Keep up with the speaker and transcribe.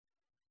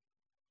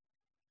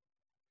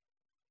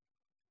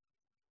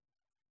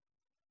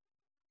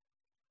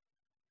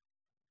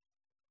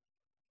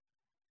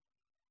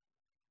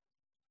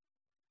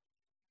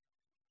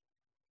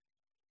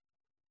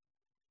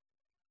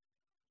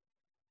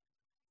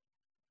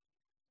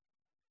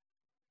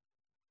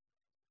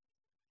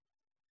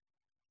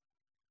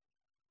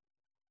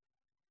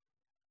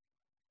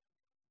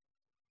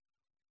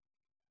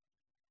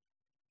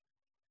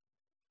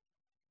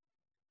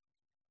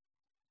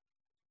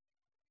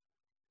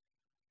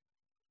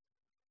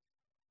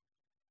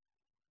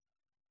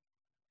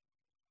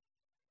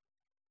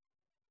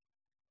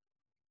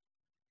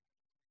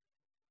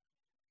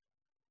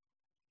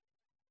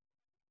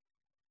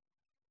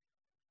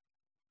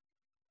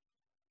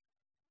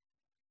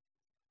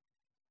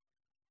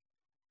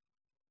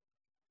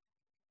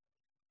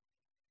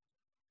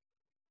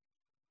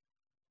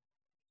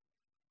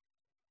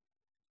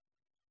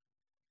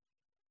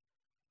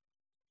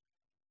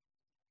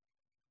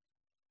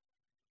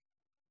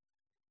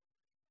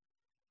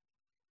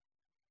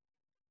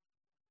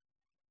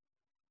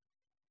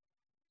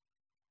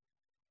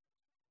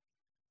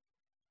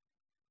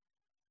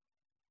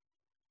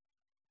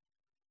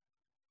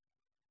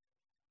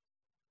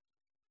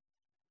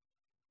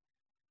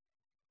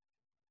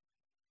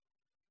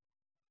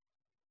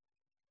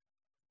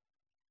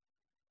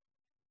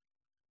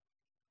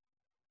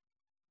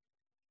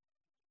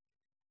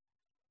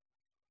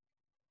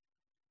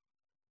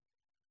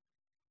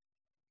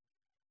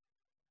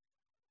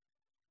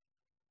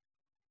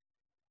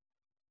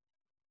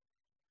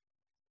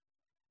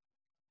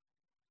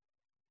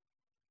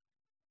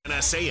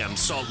SAM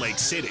Salt Lake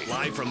City,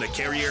 live from the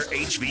Carrier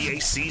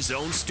HVAC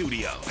Zone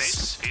Studios.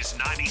 This is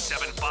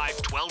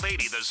 97.5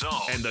 1280 The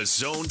Zone and the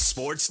Zone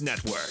Sports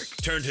Network.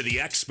 Turn to the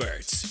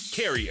experts.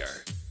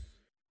 Carrier.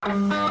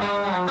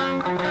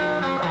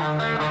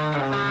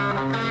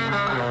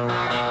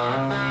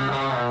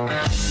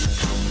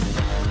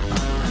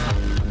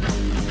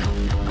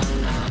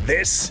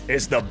 This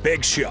is The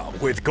Big Show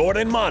with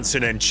Gordon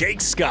Monson and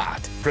Jake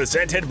Scott,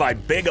 presented by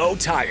Big O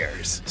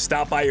Tires.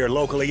 Stop by your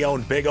locally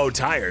owned Big O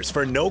Tires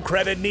for no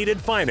credit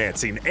needed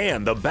financing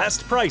and the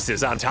best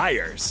prices on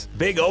tires.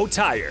 Big O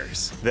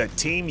Tires, the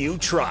team you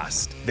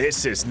trust.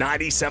 This is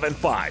 97.5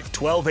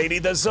 1280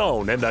 The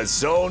Zone and the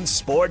Zone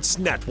Sports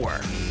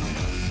Network.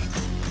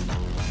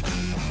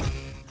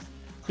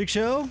 Big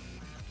Show,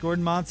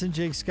 Gordon Monson,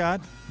 Jake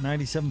Scott,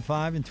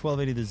 97.5 and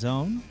 1280 The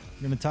Zone.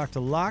 We're going to talk to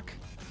Locke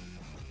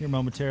here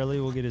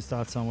momentarily. We'll get his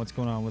thoughts on what's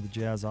going on with the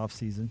Jazz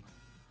offseason.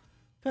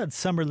 We've had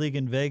Summer League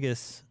in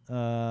Vegas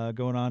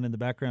going on in the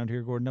background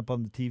here, Gordon, up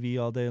on the TV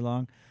all day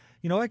long.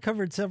 You know, I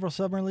covered several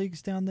Summer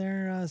Leagues down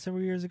there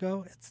several years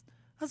ago.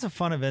 That's a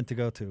fun event to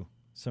go to,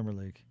 Summer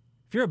League.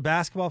 If you're a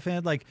basketball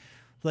fan, like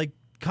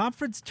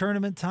conference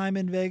tournament time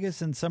in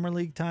Vegas and Summer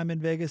League time in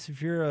Vegas,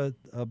 if you're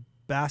a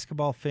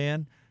basketball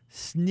fan,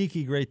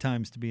 sneaky great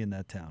times to be in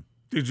that town.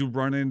 Did you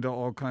run into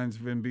all kinds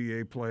of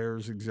NBA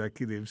players,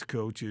 executives,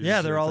 coaches?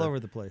 Yeah, they're all over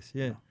the place.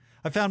 Yeah.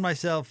 I found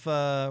myself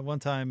one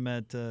time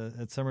at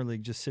Summer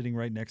League just sitting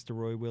right next to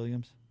Roy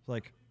Williams. It's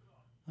like,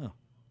 oh,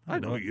 I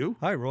know you.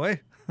 Hi, Roy.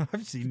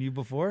 I've seen you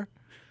before.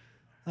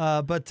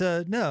 No.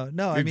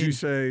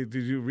 Did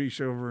you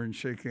reach over and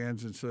shake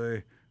hands and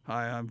say,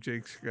 "Hi, I'm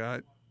Jake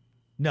Scott"?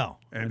 No.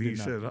 And he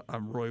said,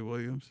 "I'm Roy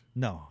Williams"?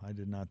 No, I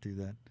did not do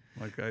that.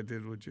 Like I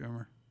did with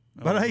Jimmer.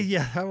 But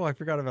I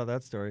forgot about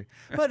that story.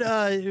 But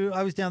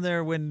I was down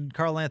there when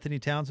Karl Anthony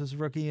Towns was a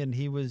rookie, and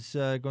he was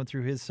going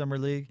through his summer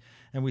league,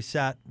 and we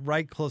sat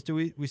right close to.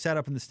 We sat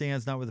up in the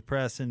stands, not with the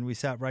press, and we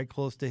sat right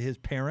close to his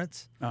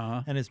parents,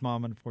 and his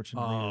mom,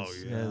 unfortunately,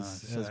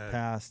 has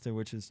passed,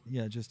 which is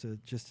just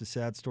a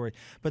sad story.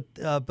 But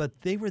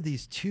they were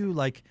these two,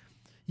 like,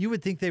 you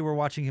would think they were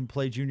watching him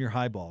play junior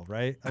high ball,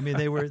 right? I mean,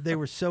 they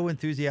were so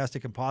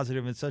enthusiastic and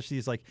positive, and such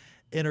these like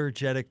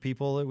energetic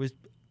people. It was.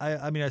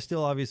 I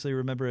still obviously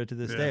remember it to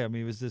this day. I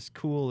mean, it was this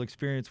cool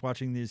experience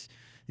watching these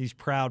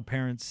proud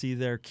parents see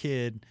their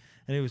kid,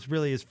 and it was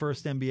really his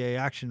first NBA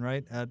action,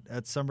 right,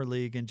 at Summer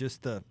League, and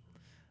just the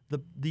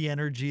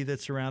energy that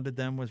surrounded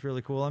them was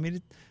really cool. I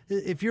mean,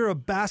 if you're a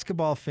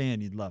basketball fan,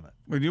 you'd love it.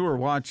 When you were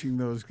watching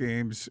those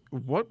games,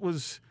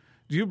 do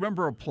you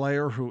remember a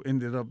player who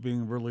ended up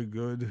being really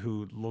good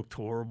who looked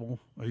horrible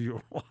while you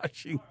were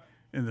watching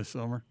in the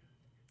summer?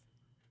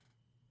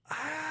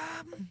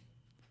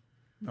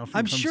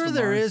 I'm sure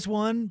there is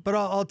one, but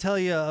I'll tell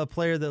you a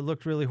player that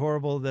looked really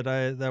horrible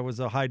that was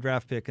a high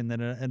draft pick and then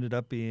it ended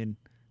up being,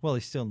 well,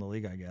 he's still in the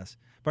league, I guess.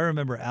 But I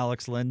remember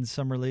Alex Len's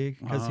summer league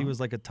because he was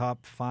like a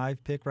top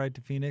 5 pick right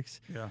to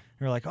Phoenix. Yeah.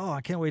 You're like, oh,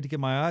 I can't wait to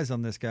get my eyes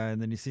on this guy.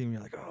 And then you see him,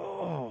 you're like,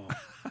 oh,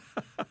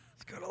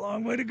 it's got a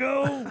long way to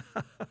go.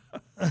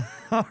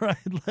 All right,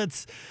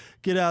 let's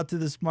get out to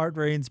the Smart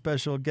Rain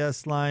special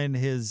guest line.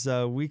 His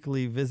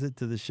weekly visit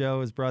to the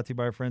show is brought to you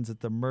by our friends at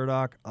the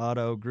Murdoch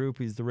Auto Group.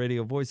 He's the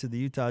radio voice of the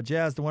Utah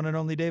Jazz, the one and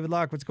only David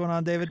Locke. What's going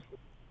on, David?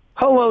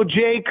 Hello,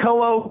 Jake.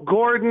 Hello,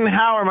 Gordon.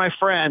 How are my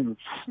friends?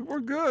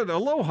 We're good.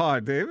 Aloha,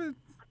 David.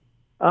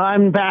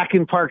 I'm back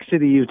in Park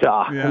City,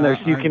 Utah, yeah,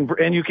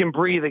 and you can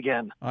breathe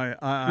again.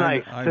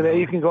 Nice. Today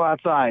you can go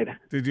outside.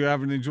 Did you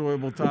have an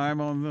enjoyable time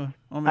on the?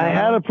 I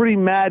had a pretty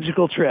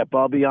magical trip.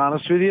 I'll be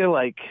honest with you,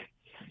 like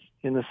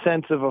in the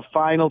sense of a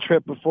final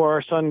trip before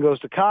our son goes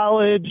to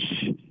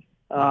college.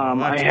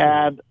 I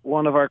had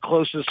one of our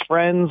closest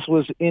friends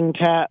was in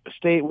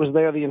state, was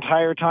there the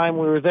entire time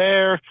we were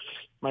there.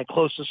 One of my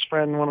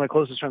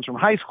closest friends from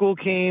high school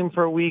came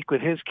for a week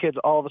with his kids.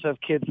 All of us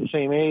have kids the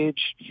same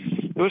age.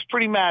 It was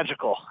pretty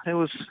magical. It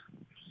was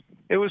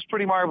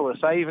pretty marvelous.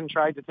 I even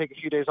tried to take a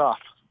few days off.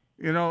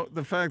 You know,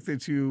 the fact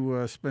that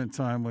you spent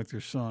time with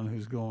your son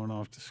who's going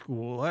off to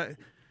school,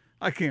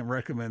 I can't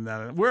recommend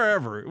that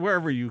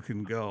wherever you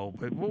can go.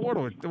 But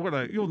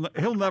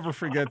he'll never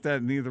forget that,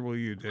 and neither will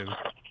you, David.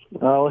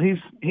 Well, he's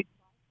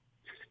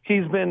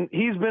been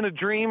a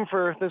dream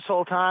for this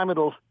whole time.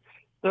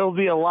 There'll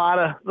be a lot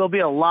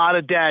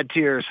of dad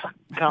tears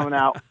coming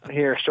out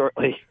here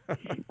shortly.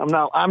 I'm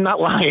not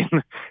lying.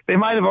 They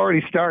might have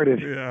already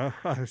started. Yeah,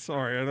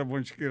 sorry. I don't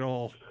want you to get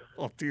all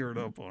teared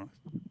up on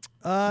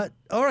it.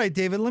 All right,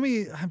 David.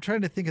 I'm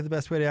trying to think of the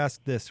best way to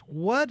ask this.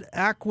 What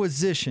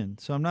acquisition?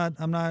 So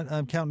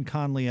I'm counting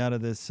Conley out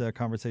of this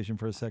conversation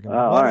for a second.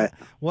 All right.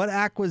 What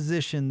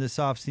acquisition this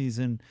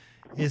offseason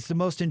is the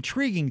most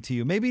intriguing to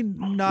you? Maybe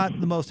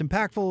not the most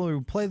impactful or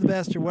play the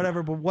best or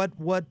whatever, but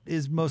what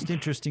is most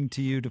interesting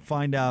to you to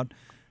find out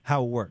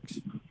how it works?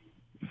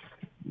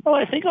 Well,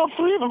 I think all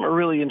three of them are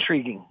really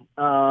intriguing.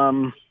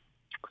 I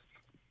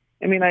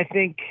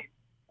think,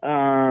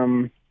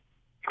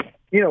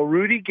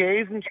 Rudy Gay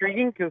is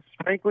intriguing because,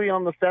 frankly,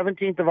 on the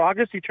 17th of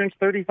August, he turns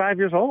 35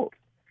 years old.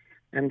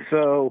 And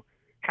so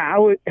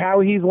how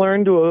he's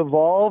learned to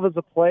evolve as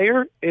a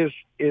player is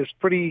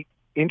pretty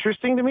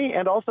interesting to me,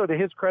 and also to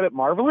his credit,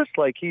 marvelous.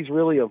 Like, he's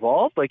really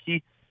evolved. Like,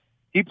 he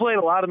played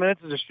a lot of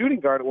minutes as a shooting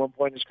guard at one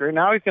point in his career.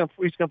 Now he's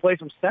gonna play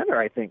some center,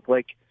 I think.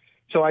 Like,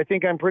 so I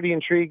think I'm pretty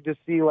intrigued to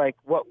see like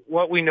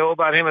what we know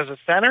about him as a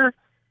center,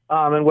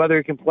 and whether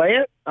he can play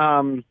it.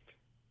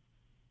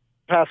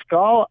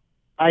 Pascal,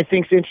 I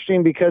think, is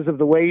interesting because of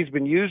the way he's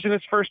been used in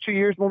his first 2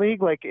 years in the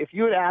league. Like, if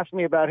you had asked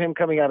me about him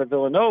coming out of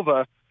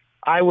Villanova,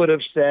 I would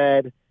have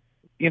said,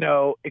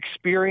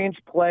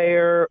 experienced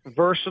player,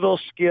 versatile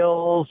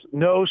skills,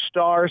 no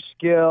star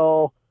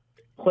skill,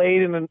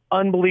 played in an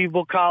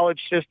unbelievable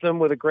college system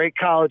with a great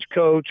college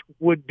coach,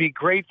 would be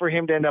great for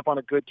him to end up on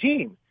a good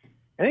team.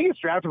 And he gets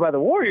drafted by the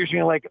Warriors, and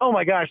you're like, oh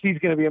my gosh, he's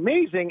going to be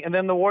amazing. And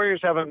then the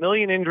Warriors have a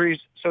million injuries,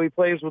 so he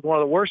plays with one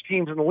of the worst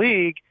teams in the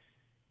league,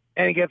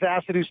 and he gets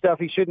asked to do stuff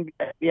he shouldn't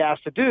be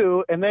asked to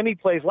do. And then he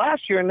plays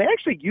last year, and they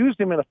actually used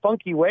him in a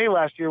funky way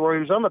last year where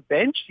he was on the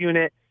bench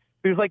unit.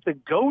 He was like the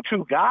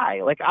go-to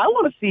guy. Like, I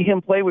want to see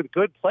him play with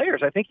good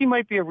players. I think he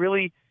might be a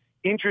really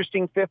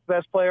interesting fifth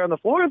best player on the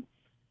floor.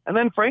 And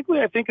then,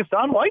 frankly, I think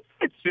Hassan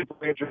Whiteside's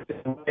super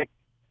interesting. Like,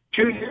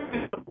 2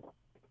 years,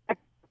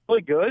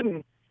 really good.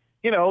 And,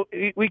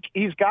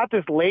 he's got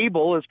this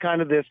label as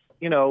kind of this,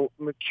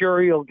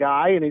 mercurial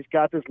guy, and he's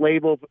got this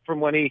label from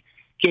when he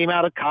came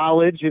out of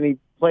college, and he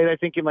played, I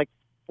think, in like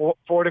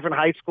four different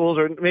high schools,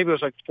 or maybe it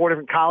was like 4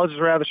 different colleges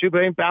around the shoot,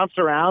 but he bounced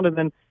around and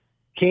then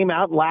came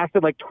out and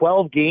lasted like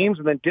 12 games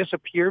and then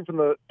disappeared from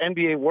the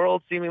NBA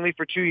world seemingly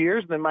for 2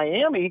 years. And then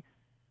Miami,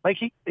 like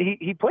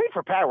he played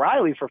for Pat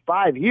Riley for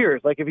 5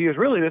 years. Like, if he was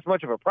really this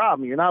much of a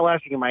problem, you're not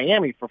lasting in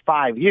Miami for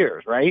 5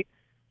 years, right?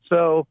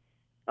 So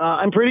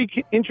I'm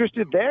pretty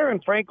interested there.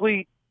 And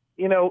frankly,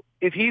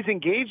 if he's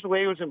engaged the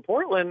way he was in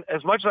Portland,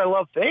 as much as I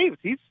love Faves,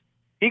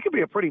 he could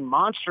be a pretty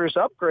monstrous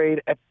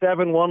upgrade at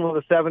 7'1"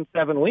 with a 7'7"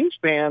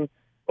 wingspan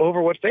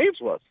over what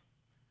Faves was.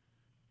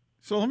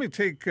 So let me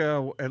take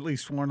at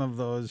least one of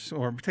those,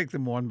 or take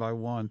them one by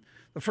one.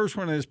 The first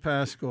one is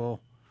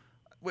Pascal.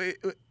 Wait,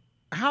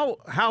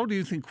 how do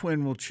you think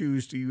Quinn will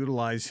choose to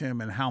utilize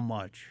him, and how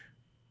much?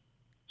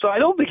 So I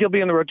don't think he'll be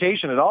in the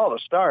rotation at all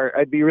to start.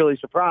 I'd be really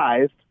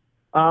surprised.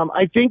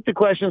 I think the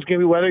question is going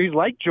to be whether he's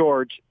like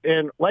George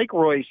and like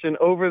Royce, and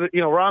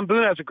Ron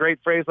Boone has a great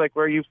phrase like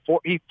where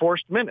he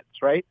forced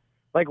minutes, right?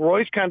 Like,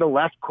 Royce kind of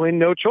left Quinn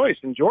no choice,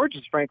 and George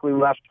has frankly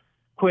left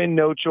Quinn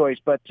no choice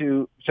but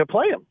to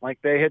play him. Like,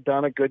 they had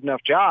done a good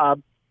enough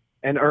job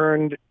and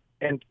earned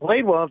and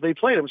played well if they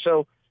played him.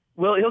 So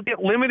he'll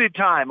get limited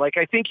time. Like,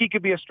 I think he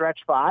could be a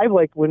stretch 5,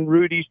 like when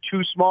Rudy's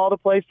too small to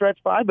play stretch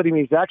 5, but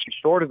he's actually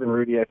shorter than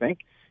Rudy, I think.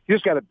 He's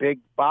just got a big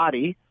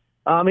body.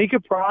 He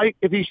could probably,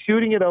 if he's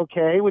shooting it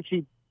okay, which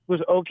he was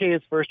okay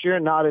his first year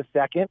and not his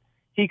second,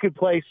 he could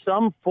play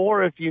some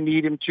 4 if you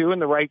need him to in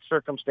the right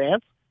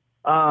circumstance.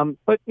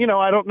 But,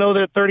 I don't know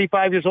that at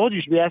 35 years old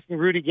you should be asking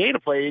Rudy Gay to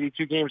play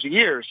 82 games a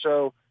year.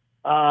 So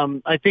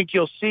I think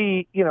you'll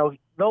see,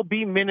 there'll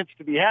be minutes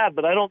to be had,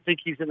 but I don't think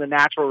he's in the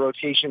natural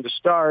rotation to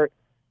start.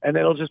 And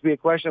it'll just be a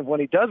question of when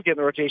he does get in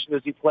the rotation,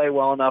 does he play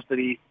well enough that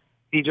he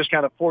just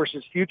kind of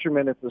forces future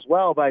minutes as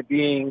well by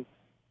being,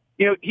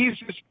 he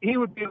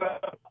would be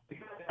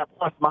a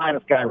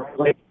plus-minus guy, right?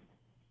 Like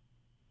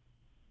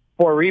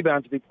 4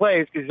 rebounds if he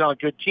plays because he's on a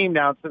good team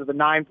now instead of the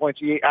 9 points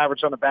he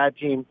averaged on a bad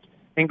team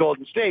in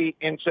Golden State.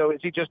 And so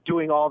is he just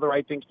doing all the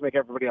right things to make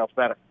everybody else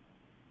better?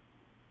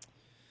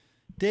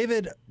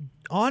 David,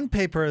 on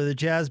paper, are the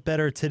Jazz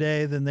better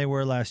today than they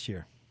were last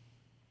year?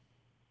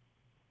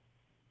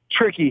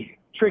 Tricky.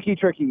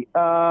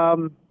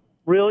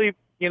 Really,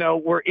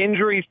 we're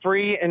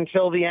injury-free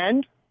until the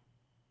end.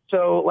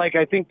 So,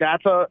 I think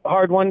that's a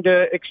hard one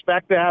to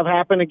expect to have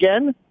happen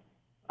again.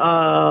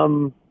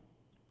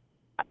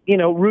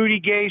 Rudy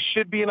Gay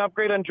should be an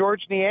upgrade on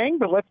George Niang,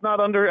 but let's not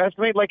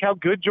underestimate, how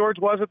good George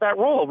was at that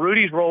role.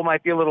 Rudy's role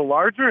might be a little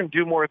larger and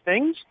do more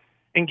things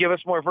and give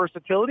us more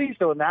versatility.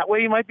 So in that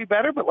way, he might be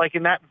better. But,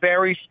 in that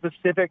very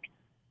specific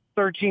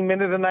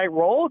 13-minute-a-night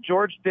role,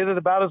 George did it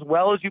about as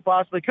well as you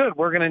possibly could.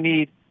 We're going to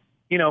need,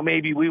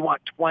 maybe we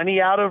want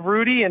 20 out of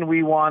Rudy, and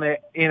we want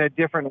it in a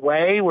different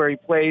way where he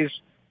plays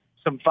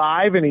some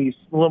 5 and he's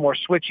a little more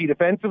switchy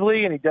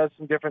defensively and he does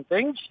some different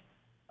things.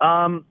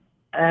 And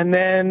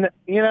then,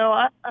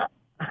 I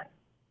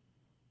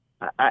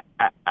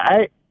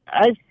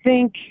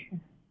think,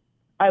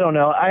 I don't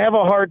know. I have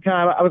a hard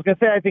time. I was going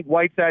to say I think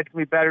Whiteside's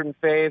going to be better than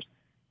Faves.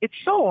 It's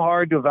so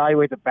hard to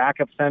evaluate the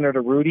backup center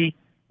to Rudy.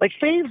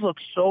 Faves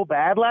looked so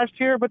bad last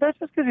year, but that's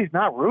just because he's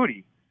not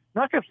Rudy.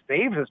 Not because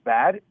Faves is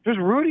bad. Just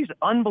Rudy's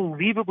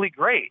unbelievably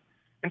great.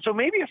 And so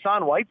maybe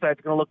Hassan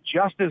Whiteside's going to look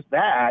just as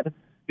bad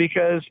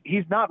because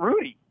he's not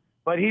Rudy.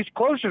 But he's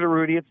closer to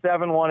Rudy at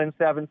 7'1" and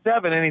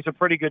 7'7", and he's a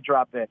pretty good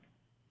drop pick.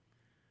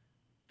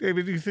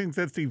 David, do you think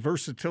that the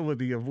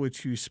versatility of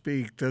which you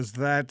speak, does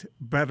that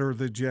better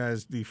the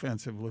Jazz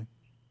defensively?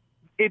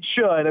 It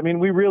should. I mean,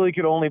 we really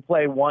could only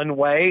play one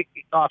way,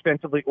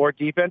 offensively or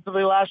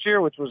defensively last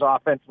year, which was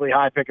offensively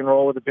high pick and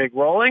roll with a big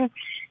rolling,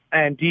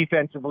 and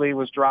defensively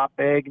was drop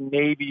big.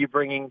 Maybe you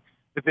bringing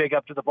the big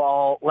up to the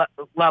ball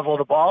level of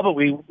the ball, but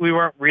we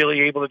weren't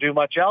really able to do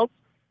much else.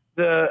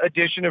 The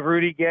addition of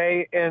Rudy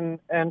Gay and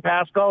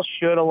Pascal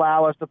should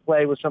allow us to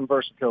play with some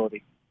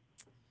versatility.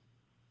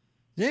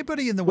 Did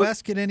anybody in the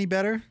West get any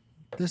better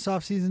this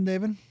offseason,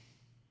 David?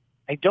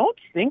 I don't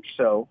think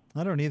so.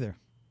 I don't either.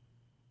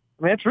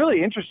 I mean, it's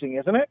really interesting,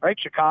 isn't it? Right?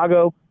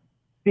 Chicago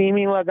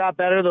seemingly got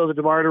better, though the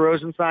DeMar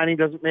DeRozan signing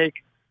doesn't make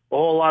a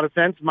whole lot of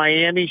sense.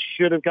 Miami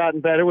should have gotten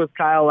better with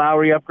Kyle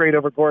Lowry upgrade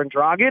over Goran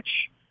Dragic.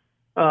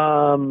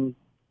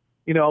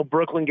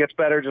 Brooklyn gets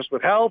better just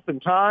with help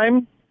and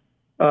time.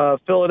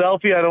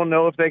 Philadelphia, I don't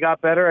know if they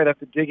got better. I'd have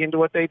to dig into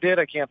what they did.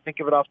 I can't think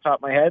of it off the top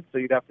of my head, so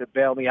you'd have to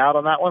bail me out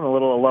on that one. A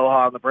little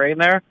aloha on the brain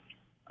there.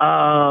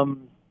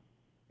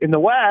 In the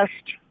West,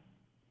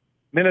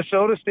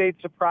 Minnesota stayed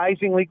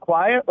surprisingly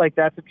quiet. Like,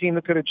 that's a team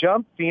that could have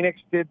jumped. Phoenix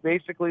did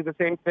basically the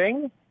same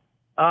thing.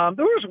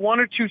 There was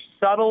one or two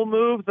subtle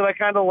moves that I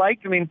kind of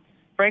liked. I mean,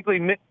 frankly,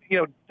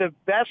 the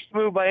best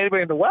move by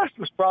anybody in the West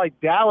was probably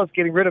Dallas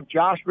getting rid of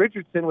Josh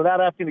Richardson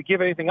without having to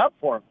give anything up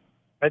for him.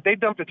 Right? They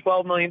dumped a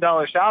 $12 million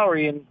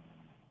salary and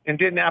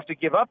didn't have to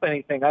give up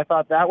anything. I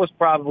thought that was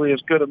probably as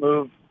good a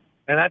move.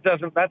 And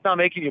that's not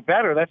making you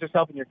better. That's just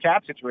helping your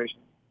cap situation.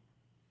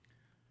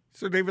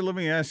 So, David, let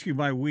me ask you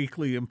my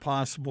weekly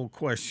impossible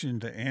question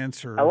to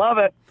answer. I love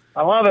it.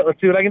 Let's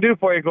see what I can do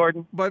for you,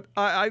 Gordon. But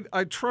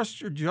I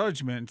trust your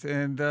judgment,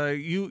 and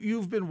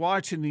you've been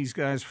watching these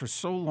guys for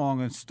so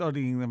long and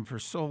studying them for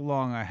so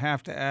long. I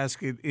have to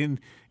ask it in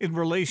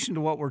relation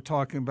to what we're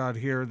talking about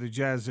here, the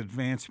Jazz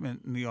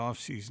advancement in the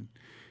offseason.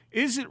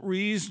 Is it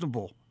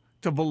reasonable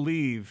to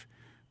believe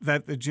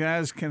that the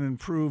Jazz can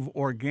improve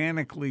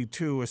organically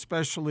too,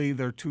 especially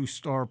their two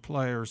star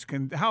players?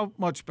 How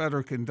much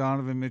better can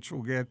Donovan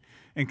Mitchell get?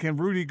 And can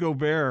Rudy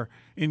Gobert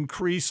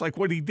increase like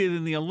what he did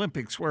in the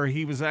Olympics, where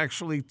he was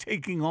actually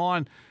taking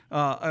on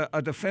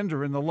a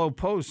defender in the low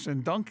post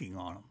and dunking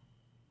on him?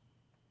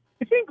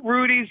 I think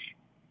Rudy's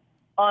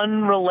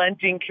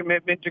unrelenting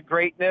commitment to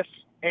greatness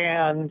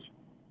and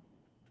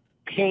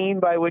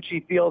pain by which he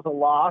feels a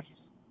loss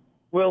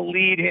will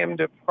lead him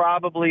to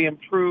probably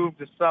improve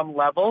to some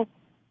level.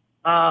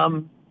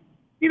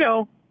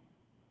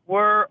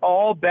 We're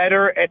all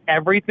better at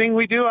everything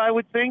we do, I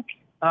would think.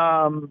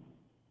 The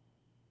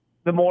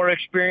more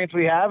experience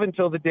we have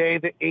until the day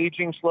that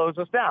aging slows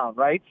us down,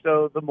 right?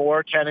 So the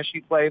more tennis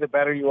you play, the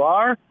better you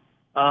are.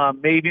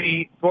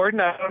 Maybe, Gordon,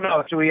 I don't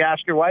know. Should we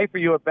ask your wife, are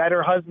you a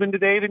better husband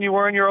today than you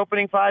were in your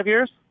opening 5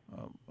 years?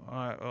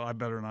 I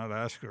better not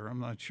ask her.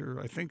 I'm not sure.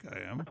 I think I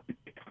am.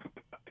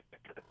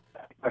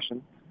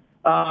 Question.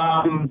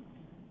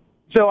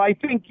 So I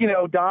think,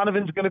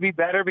 Donovan's going to be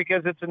better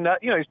because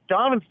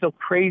Donovan's still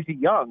crazy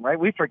young, right?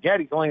 We forget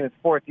he's only in his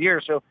fourth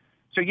year. So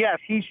yes,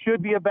 he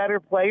should be a better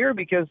player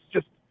because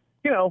just,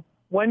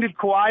 when did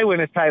Kawhi win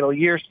his title?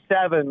 Year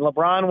 7.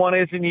 LeBron won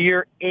his in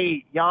year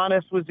 8.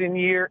 Giannis was in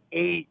year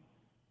 8.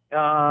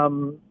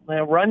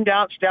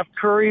 Rundown Steph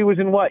Curry was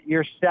in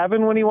year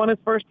 7 when he won his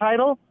first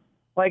title?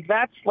 Like,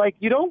 that's like,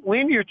 you don't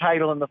win your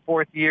title in the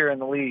fourth year in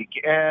the league.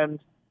 And,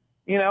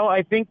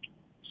 I think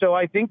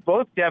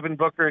both Devin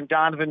Booker and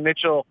Donovan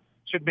Mitchell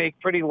should make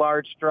pretty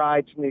large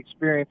strides in the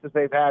experiences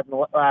they've had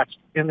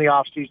in the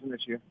offseason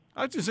this year.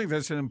 I just think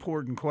that's an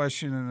important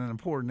question and an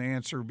important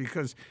answer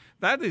because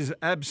that is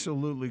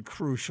absolutely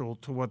crucial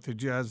to what the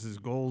Jazz's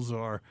goals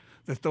are,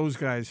 that those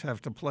guys have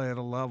to play at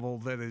a level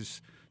that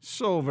is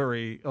so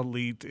very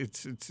elite.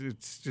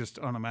 It's just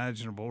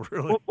unimaginable,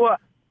 really. Well,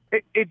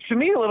 to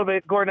me a little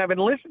bit, Gordon, I've been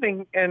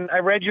listening and I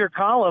read your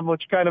column,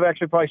 which kind of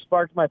actually probably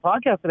sparked my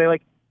podcast today.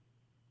 Like,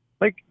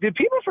 did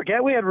people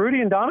forget we had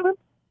Rudy and Donovan?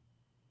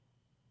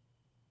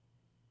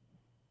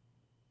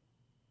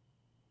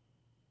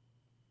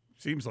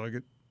 Seems like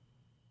it.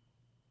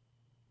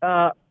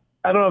 I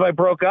don't know if I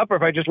broke up or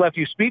if I just left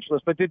you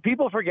speechless, but did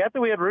people forget that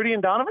we had Rudy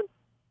and Donovan?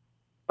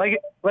 Like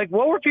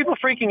what were people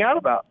freaking out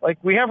about? Like,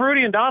 we have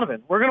Rudy and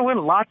Donovan. We're going to win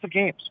lots of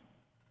games.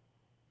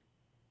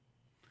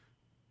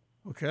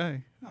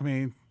 Okay. I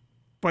mean,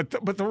 but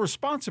the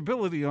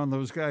responsibility on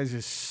those guys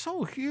is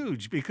so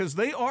huge because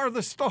they are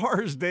the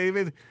stars,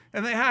 David,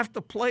 and they have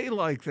to play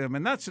like them,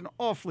 and that's an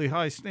awfully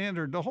high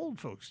standard to hold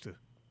folks to.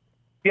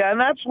 Yeah, and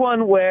that's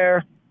one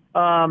where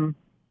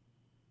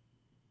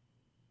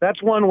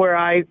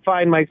I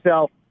find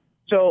myself.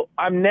 So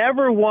I'm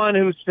never one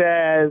who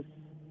says,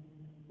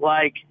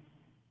 like,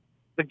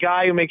 the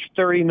guy who makes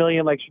 $30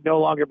 million should no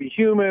longer be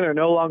human or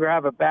no longer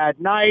have a bad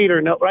night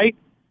right?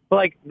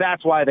 But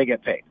that's why they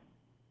get paid.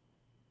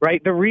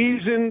 Right? The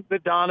reason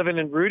that Donovan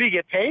and Rudy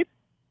get paid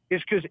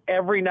is because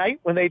every night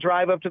when they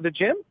drive up to the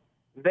gym,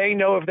 they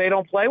know if they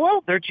don't play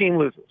well, their team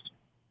loses.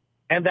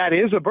 And that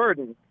is a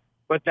burden,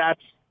 but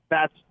that's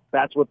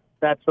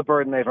the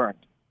burden they've earned.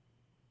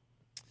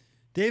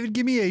 David,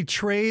 give me a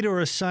trade or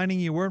a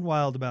signing you weren't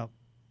wild about.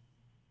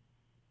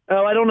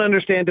 Oh, I don't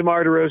understand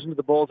DeMar DeRozan to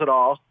the Bulls at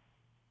all.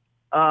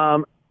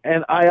 And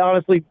I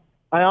honestly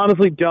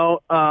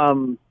don't.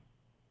 I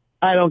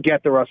don't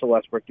get the Russell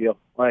Westbrook deal.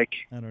 I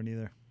don't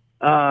either.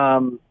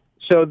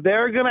 So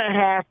they're going to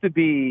have to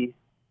be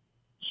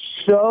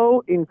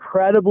so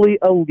incredibly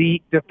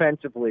elite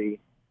defensively,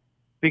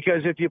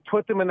 because if you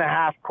put them in the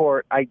half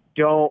court, I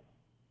don't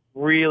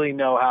really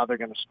know how they're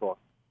going to score.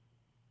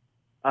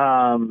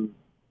 And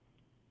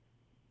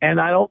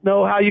I don't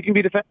know how you can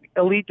be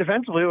elite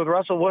defensively with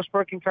Russell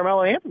Westbrook and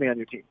Carmelo Anthony on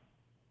your team.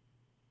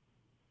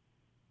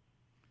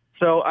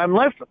 So I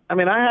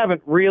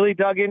haven't really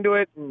dug into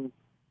it. And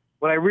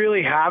what I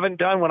really haven't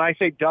done, when I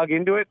say dug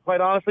into it,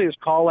 quite honestly, is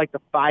call like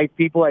the 5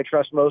 people I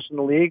trust most in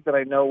the league that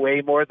I know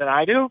way more than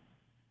I do.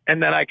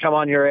 And then I come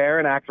on your air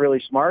and act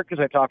really smart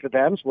because I talk to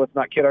them. So let's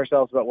not kid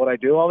ourselves about what I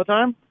do all the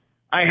time.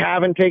 I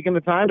haven't taken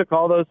the time to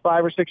call those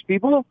 5 or 6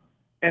 people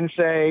and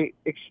say,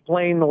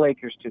 explain the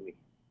Lakers to me.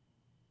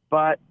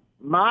 But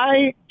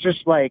my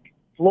just like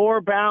floor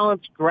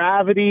balance,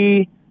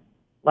 gravity,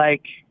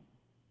 like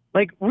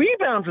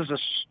rebounds is a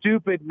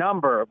stupid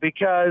number,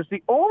 because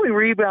the only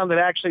rebound that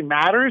actually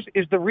matters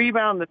is the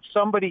rebound that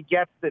somebody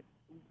gets that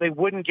they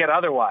wouldn't get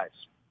otherwise.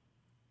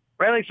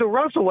 Right? Like, so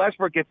Russell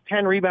Westbrook gets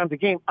 10 rebounds a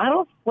game. I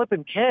don't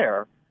flipping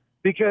care,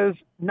 because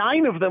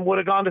 9 of them would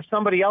have gone to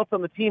somebody else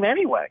on the team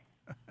anyway.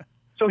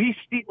 So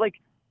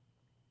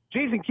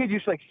Jason Kidd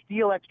used to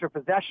steal extra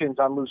possessions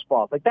on loose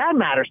balls. Like, that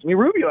matters to me.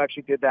 Rubio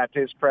actually did that to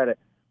his credit.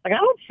 Like, I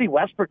don't see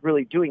Westbrook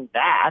really doing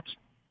that.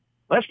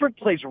 Westbrook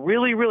plays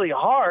really, really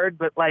hard,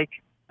 but I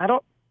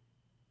don't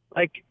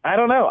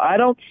know. I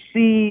don't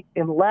see,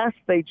 unless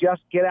they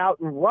just get out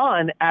and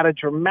run at a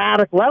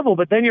dramatic level.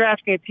 But then you're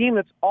asking a team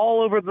that's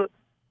all over the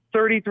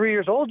 33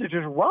 years old to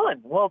just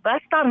run. Well,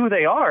 that's not who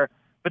they are.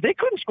 But they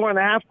couldn't score in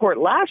the half court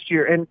last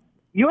year, and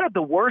you had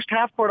the worst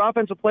half court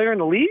offensive player in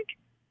the league,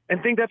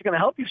 and think that's going to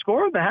help you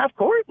score in the half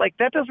court? Like,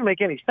 that doesn't make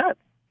any sense.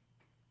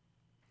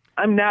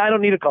 I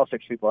don't need to call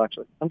 6 people.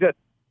 Actually, I'm good.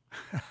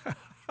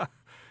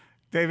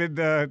 David,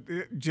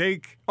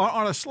 Jake,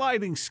 on a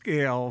sliding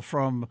scale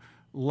from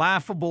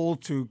laughable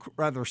to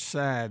rather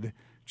sad,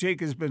 Jake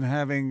has been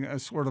having a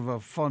sort of a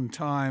fun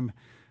time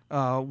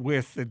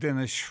with the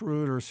Dennis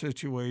Schroeder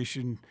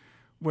situation,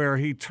 where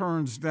he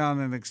turns down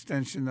an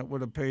extension that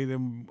would have paid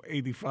him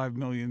 $85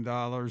 million,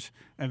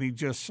 and he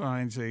just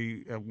signs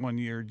a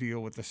 1-year deal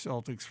with the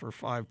Celtics for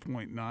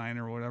 5.9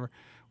 or whatever.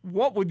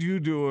 What would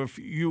you do if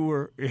you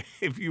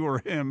were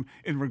him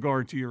in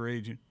regard to your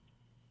agent?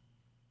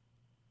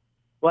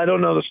 Well, I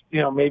don't know this.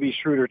 Maybe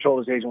Schroeder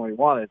told his agent what he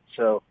wanted.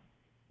 So,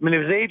 if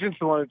his agent's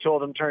the one who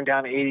told him turn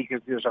down 80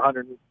 because there's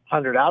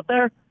 100 out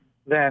there,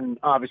 then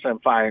obviously I'm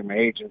firing my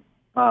agent.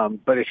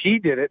 But if he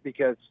did it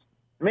because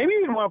maybe he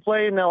didn't want to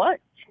play in L.A.,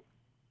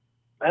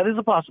 that is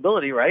a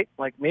possibility, right?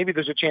 Like, maybe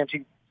there's a chance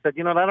he said,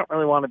 I don't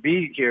really want to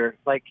be here.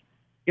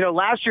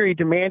 Last year he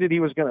demanded he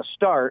was going to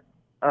start.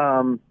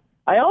 I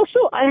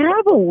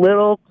have a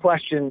little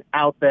question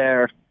out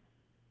there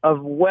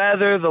of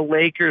whether the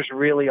Lakers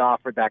really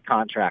offered that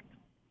contract.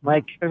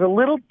 There's a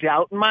little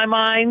doubt in my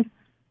mind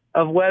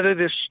of whether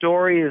this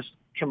story is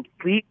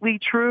completely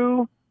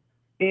true,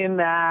 in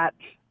that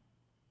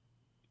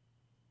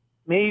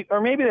maybe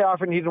they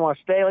offered and he didn't want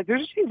to stay. There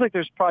just seems like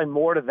there's probably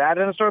more to that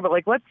in the story. But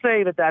let's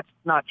say that that's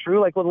not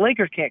true. The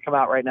Lakers can't come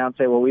out right now and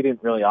say, well, we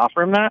didn't really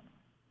offer him that,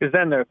 because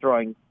then they're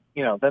throwing,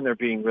 then they're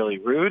being really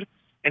rude.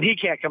 And he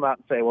can't come out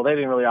and say, well, they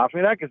didn't really offer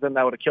me that, because then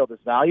that would have killed his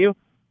value.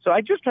 So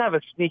I just have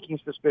a sneaking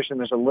suspicion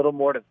there's a little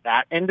more to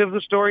that end of the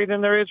story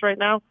than there is right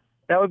now.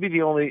 That would be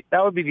the only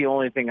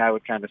thing I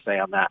would kind of say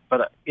on that.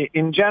 But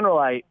in general,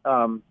 I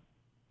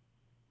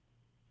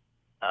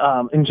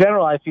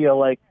feel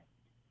like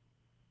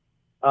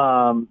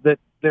that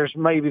there's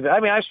maybe.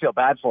 I just feel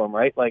bad for him,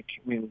 right?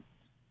 In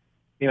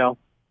a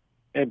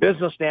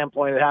business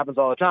standpoint, it happens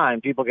all the time.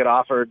 People get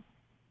offered,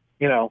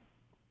 a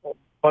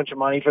bunch of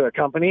money for their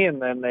company,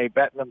 and then they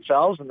bet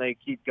themselves and they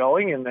keep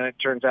going, and then it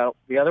turns out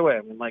the other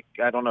way.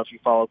 I don't know if you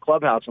follow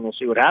Clubhouse, and we'll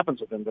see what happens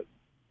with him, but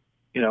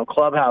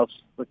Clubhouse,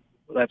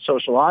 that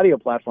social audio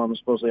platform, is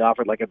supposedly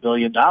offered $1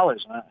 billion. I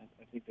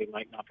think they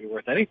might not be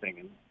worth anything.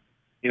 And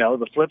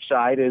the flip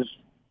side is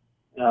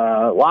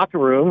Locker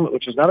Room,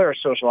 which is another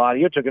social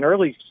audio, took an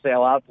early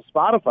sale out to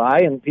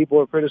Spotify, and people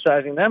are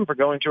criticizing them for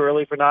going too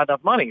early for not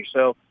enough money.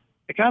 So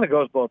it kind of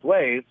goes both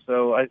ways.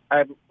 So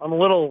I'm a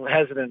little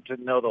hesitant to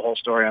know the whole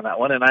story on that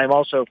one. And I'm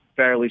also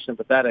fairly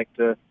sympathetic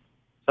to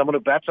someone who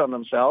bets on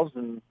themselves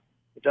and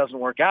it doesn't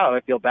work out.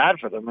 I feel bad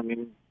for them.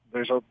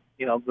 There's the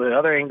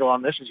other angle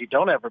on this is you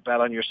don't ever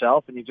bet on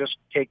yourself, and you just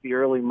take the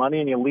early money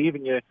and you leave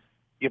and you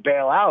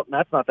bail out. And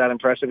that's not that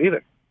impressive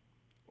either.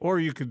 Or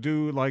you could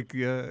do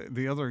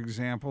the other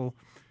example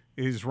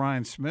is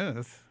Ryan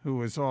Smith, who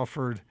was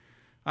offered,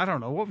 I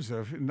don't know, what was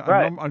it,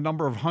 a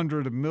number of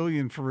 $100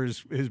 million for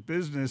his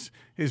business.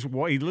 He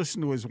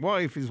listened to his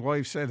wife. His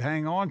wife said,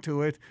 hang on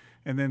to it,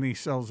 and then he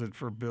sells it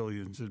for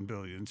billions and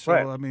billions. So,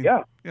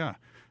 right. Yeah,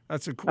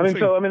 that's a cool thing.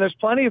 So, there's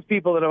plenty of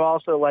people that have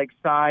also,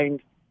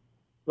 signed,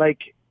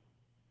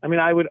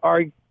 I would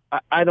argue,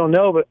 I don't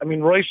know, but,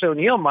 Royce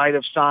O'Neal might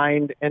have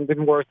signed and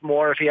been worth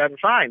more if he hadn't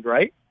signed,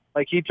 right?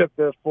 He took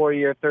the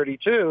 4-year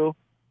 32.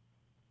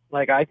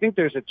 I think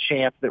there's a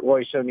chance that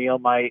Royce O'Neal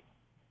might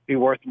be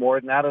worth more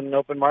than that in an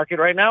open market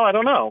right now. I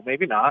don't know.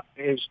 Maybe not.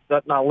 He's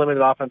not a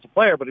limited offensive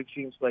player, but it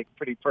seems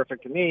pretty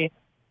perfect to me.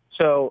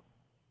 So,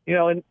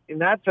 in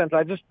that sense,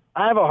 I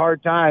have a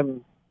hard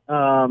time.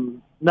 I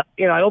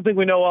don't think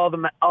we know all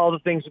the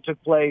things that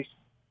took place,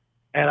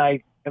 and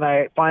I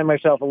find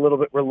myself a little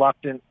bit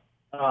reluctant,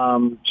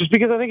 just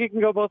because I think it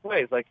can go both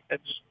ways. Like,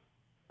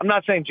 I'm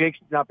not saying Jake's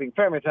not being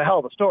fair. I mean, it's a hell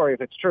of a story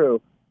if it's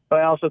true, but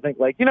I also think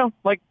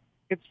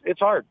it's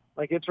hard.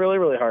 Like, it's really,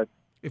 really hard.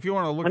 If you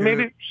want to look and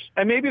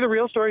maybe the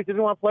real story is he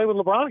didn't want to play with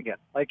LeBron again.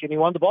 Like, and he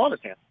wanted the ball in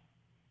his hand.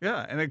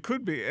 Yeah, and it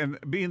could be. And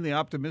being the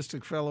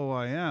optimistic fellow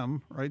I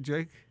am, right,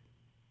 Jake?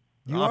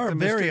 You are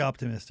very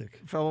optimistic.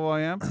 Fellow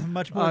I am.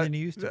 Much more than you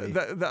used to be.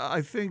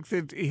 I think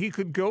that he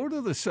could go to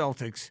the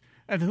Celtics,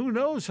 and who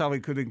knows how he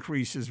could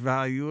increase his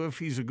value if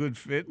he's a good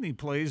fit and he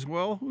plays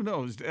well. Who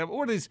knows?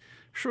 What is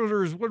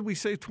Schroeder's, what did we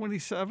say,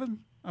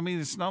 27? I mean,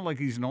 it's not like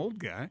he's an old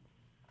guy.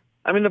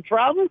 I mean, the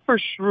problem for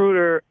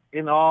Schroeder,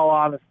 in all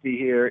honesty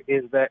here,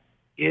 is that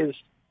his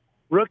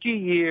rookie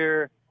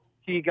year,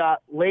 he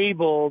got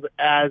labeled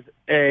as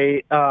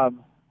a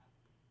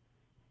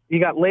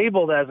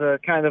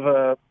kind of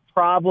a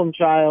problem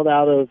child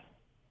out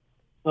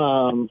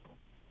of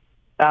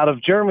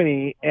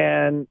Germany,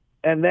 and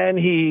then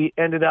he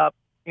ended up,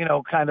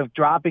 kind of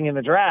dropping in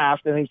the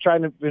draft, and he's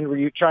trying to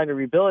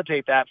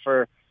rehabilitate that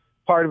for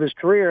part of his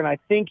career, and I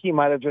think he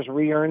might have just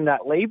re-earned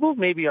that label,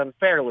 maybe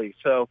unfairly.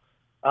 So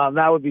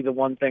that would be the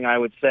one thing I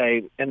would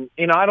say. And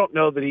I don't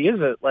know that he is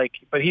but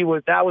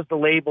that was the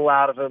label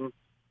out of him,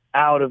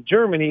 out of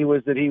Germany,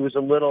 was that he was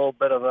a little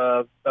bit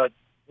of a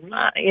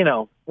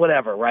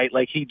whatever, right?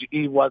 Like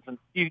he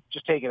wasn't, you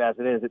just take it as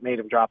it is. It made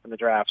him drop in the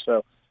draft.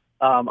 So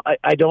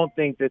I don't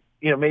think that,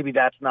 maybe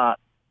that's not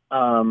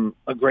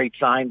a great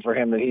sign for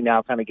him that he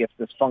now kind of gets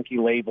this funky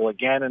label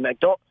again. And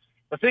the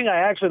thing I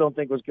actually don't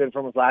think was good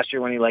from his last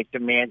year when he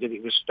demanded he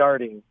was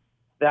starting,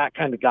 that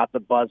kind of got the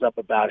buzz up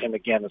about him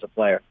again as a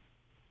player.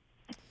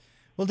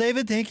 Well,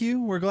 David, thank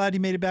you. We're glad you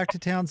made it back to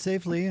town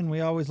safely, and we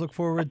always look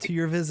forward to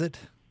your visit.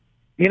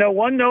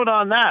 One note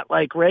on that,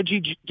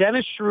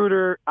 Dennis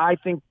Schroeder, I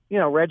think,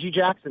 Reggie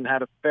Jackson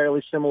had a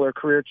fairly similar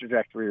career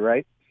trajectory,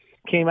 right?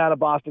 Came out of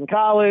Boston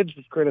College,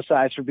 was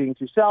criticized for being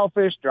too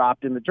selfish,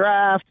 dropped in the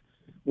draft,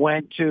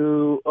 went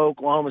to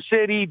Oklahoma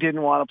City,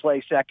 didn't want to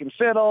play second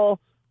fiddle,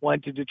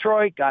 went to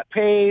Detroit, got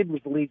paid,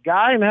 was the lead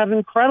guy, and had an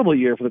incredible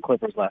year for the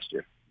Clippers last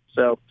year.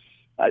 So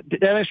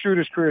Dennis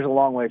Schroeder's career is a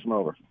long way from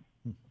over.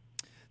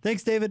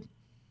 Thanks, David.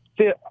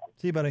 See ya.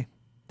 See you, buddy.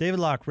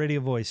 David Locke, radio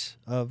voice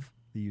of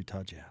the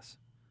Utah Jazz.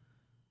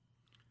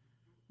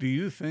 Do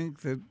you think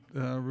that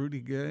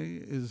Rudy Gay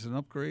is an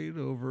upgrade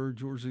over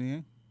Georges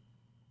Niang?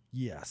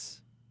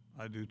 Yes.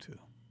 I do too.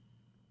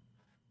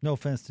 No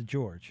offense to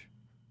George.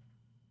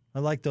 I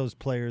like those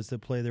players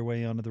that play their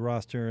way onto the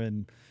roster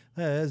and,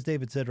 as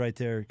David said right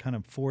there, kind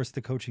of force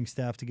the coaching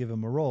staff to give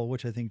him a role,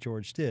 which I think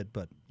George did,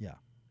 but yeah.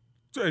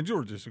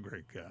 George is a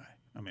great guy.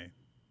 I mean,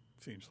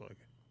 seems like it.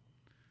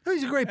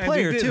 He's a great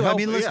player too. I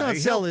mean, let's not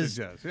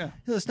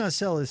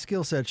sell his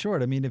skill set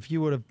short. I mean, if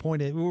you would have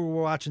pointed, we're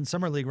watching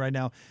Summer League right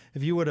now.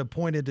 If you would have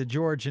pointed to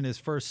George in his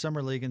first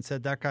Summer League and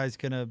said that guy's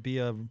going to be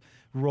a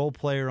role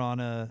player on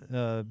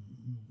a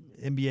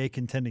NBA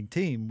contending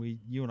team,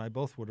 you and I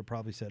both would have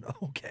probably said,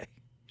 oh, "Okay,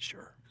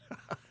 sure."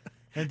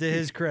 And to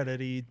his credit,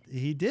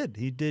 he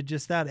did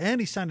just that, and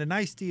he signed a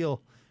nice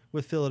deal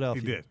with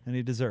Philadelphia. He did, and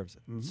he deserves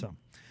it. Mm-hmm. So.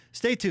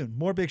 Stay tuned.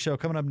 More Big Show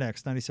coming up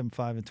next.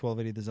 97.5 and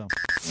 1280 The Zone.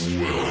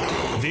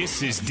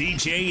 This is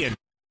DJ and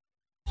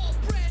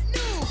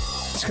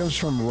This comes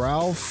from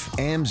Ralph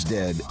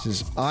Amstead. It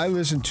says, I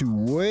listen to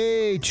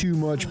way too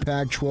much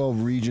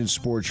Pac-12 region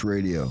sports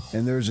radio,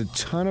 and there's a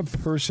ton of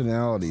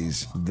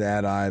personalities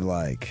that I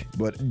like.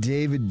 But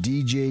David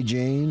DJ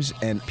James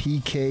and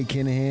PK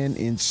Kinahan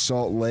in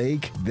Salt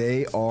Lake,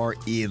 they are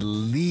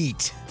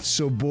elite.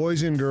 So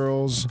boys and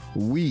girls,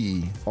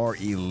 we are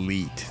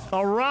elite.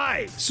 all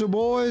right. So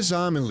boys,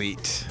 I'm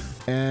elite.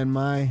 And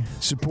my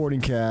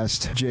supporting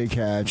cast, Jake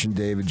Hatch and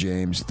David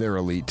James, they're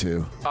elite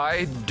too.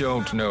 I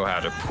don't know how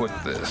to put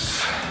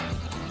this,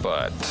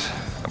 but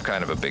I'm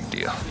kind of a big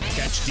deal.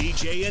 Catch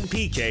DJ and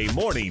PK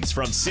mornings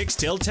from 6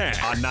 till 10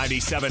 on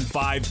 97.5,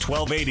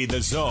 1280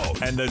 The Zone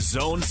and The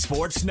Zone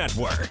Sports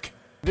Network.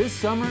 This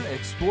summer,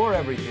 explore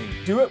everything.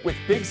 Do it with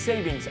big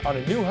savings on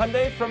a new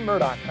Hyundai from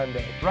Murdoch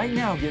Hyundai. Right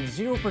now, get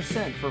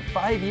 0% for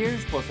 5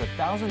 years plus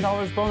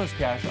 $1,000 bonus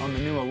cash on the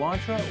new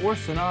Elantra or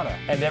Sonata.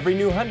 And every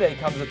new Hyundai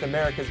comes with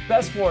America's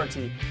best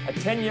warranty, a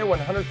 10-year,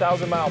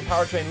 100,000-mile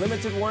powertrain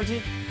limited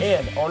warranty,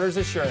 and owner's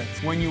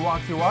assurance. When you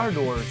walk through our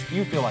doors,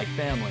 you feel like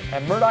family.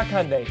 At Murdoch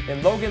Hyundai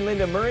in Logan,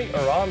 Linda, Murray,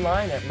 or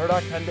online at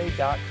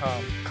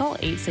murdochhyundai.com. Call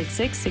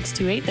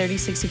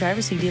 866-628-3065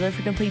 or see dealer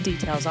for complete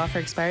details. Offer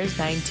expires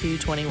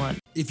 9/2/21.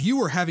 If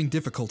you are having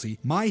difficulty,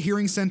 My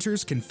Hearing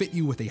Centers can fit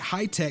you with a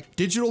high-tech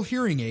digital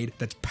hearing aid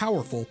that's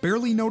powerful,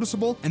 barely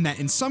noticeable, and that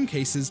in some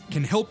cases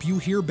can help you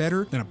hear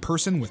better than a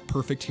person with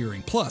perfect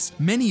hearing. Plus,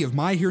 many of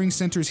My Hearing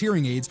Centers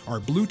hearing aids are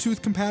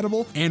Bluetooth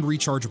compatible and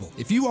rechargeable.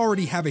 If you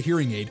already have a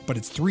hearing aid, but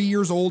it's 3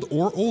 years old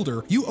or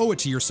older, you owe it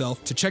to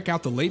yourself to check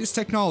out the latest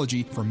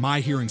technology from My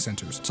Hearing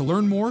Centers. To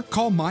learn more,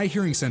 call My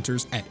Hearing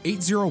Centers at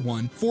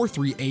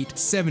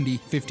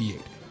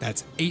 801-438-7058.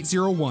 That's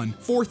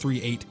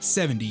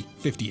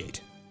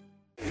 801-438-7058.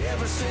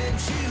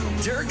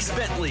 Dierks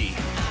Bentley.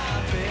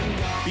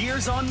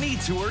 Beers on Me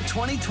Tour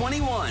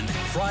 2021.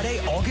 Friday,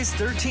 August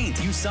 13th,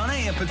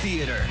 USANA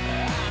Amphitheater.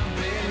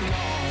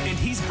 And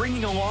he's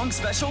bringing along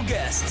special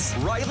guests,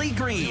 Riley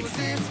Green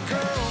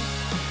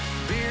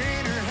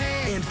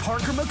and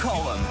Parker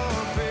McCollum.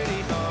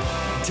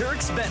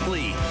 Dierks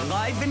Bentley,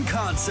 live in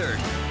concert.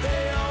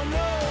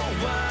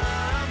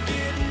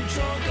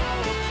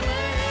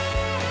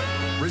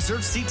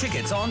 Reserve seat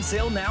tickets on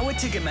sale now at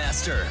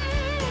Ticketmaster.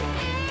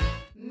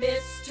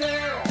 Mr.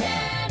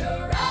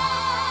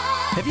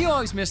 Have you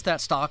always missed that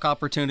stock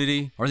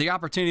opportunity or the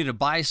opportunity to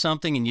buy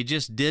something and you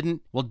just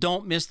didn't? Well,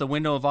 don't miss the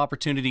window of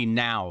opportunity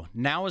now.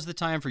 Now is the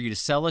time for you to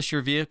sell us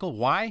your vehicle.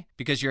 Why?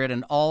 Because you're at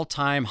an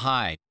all-time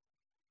high.